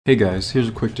Hey guys, here's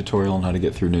a quick tutorial on how to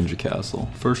get through Ninja Castle.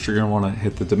 First you're going to want to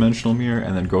hit the dimensional mirror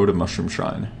and then go to Mushroom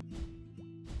Shrine.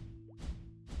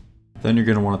 Then you're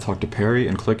going to want to talk to Perry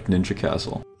and click Ninja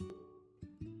Castle.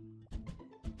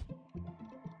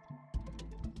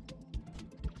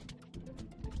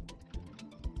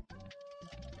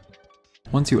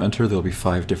 Once you enter, there'll be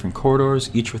 5 different corridors,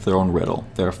 each with their own riddle.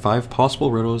 There are 5 possible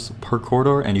riddles per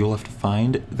corridor and you'll have to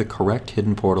find the correct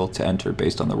hidden portal to enter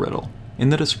based on the riddle. In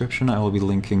the description I will be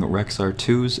linking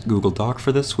Rexar2's Google Doc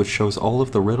for this, which shows all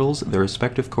of the riddles, their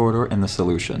respective corridor, and the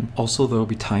solution. Also, there will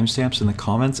be timestamps in the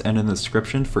comments and in the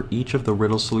description for each of the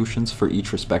riddle solutions for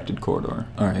each respected corridor.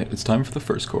 Alright, it's time for the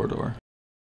first corridor.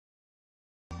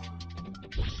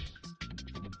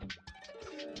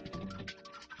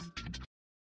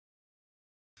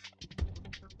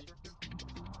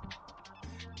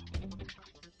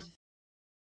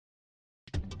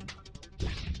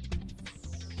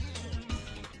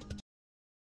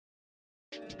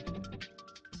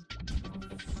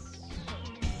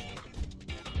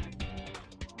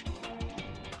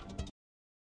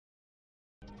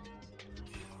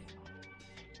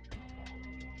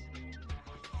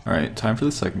 Alright, time for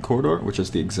the second corridor, which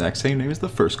is the exact same name as the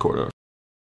first corridor.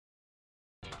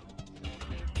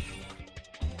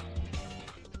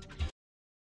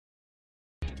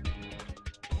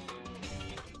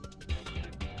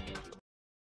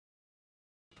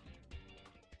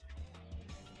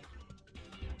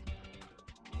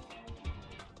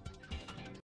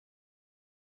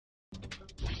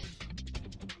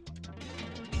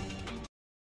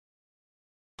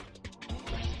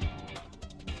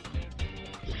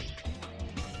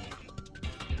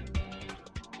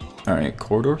 Alright,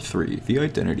 corridor 3, the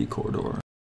identity corridor.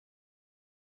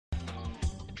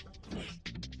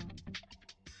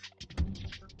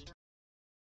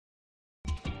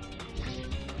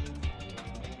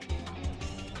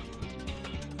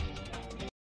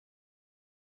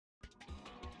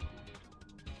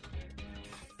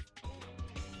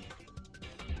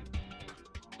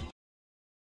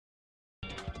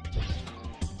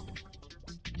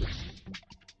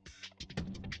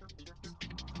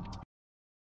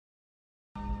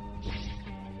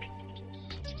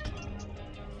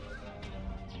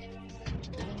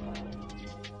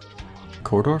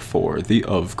 Corridor 4, the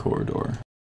of corridor.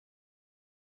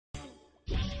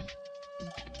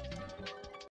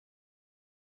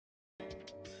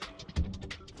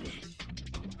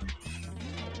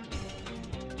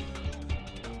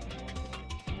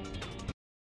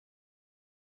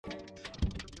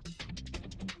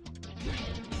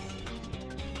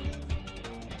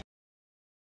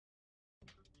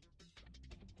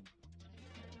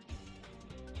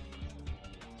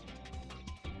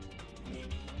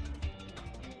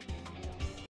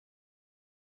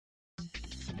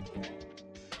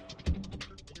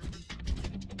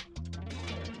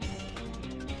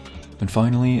 And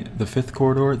finally, the 5th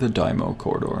corridor, the Daimo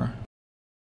corridor.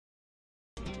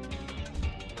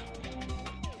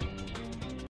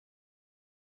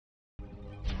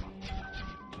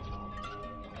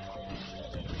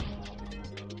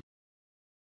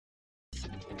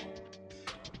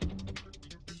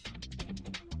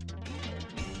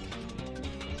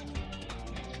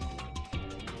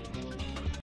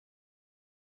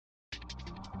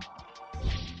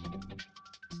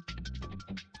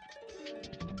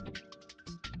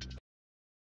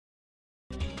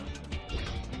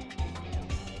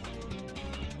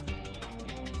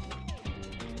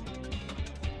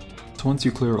 So once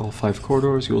you clear all 5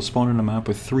 corridors, you will spawn in a map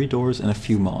with 3 doors and a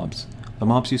few mobs. The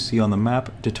mobs you see on the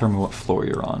map determine what floor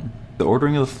you're on. The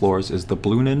ordering of the floors is the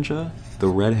blue ninja, the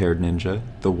red-haired ninja,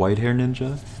 the white-haired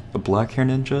ninja, the black-haired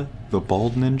ninja, the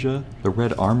bald ninja, the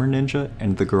red armor ninja,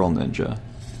 and the girl ninja.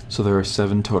 So there are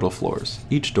 7 total floors.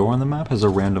 Each door on the map has a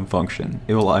random function.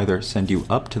 It will either send you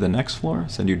up to the next floor,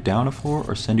 send you down a floor,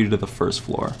 or send you to the first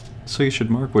floor. So you should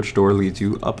mark which door leads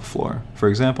you up a floor. For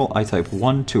example, I type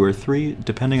 1, 2, or 3,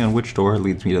 depending on which door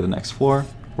leads me to the next floor,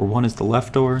 where 1 is the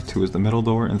left door, 2 is the middle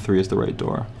door, and 3 is the right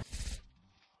door.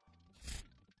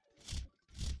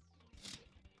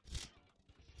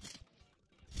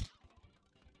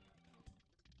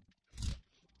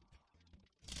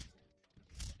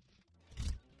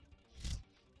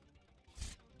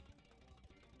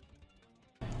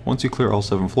 Once you clear all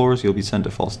 7 floors, you'll be sent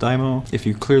to False Daimo. If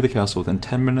you clear the castle within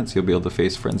 10 minutes, you'll be able to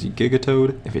face Frenzied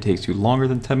Gigatoad. If it takes you longer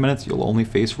than 10 minutes, you'll only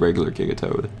face regular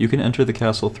Gigatoad. You can enter the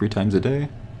castle 3 times a day.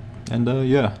 And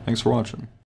yeah, thanks for watching.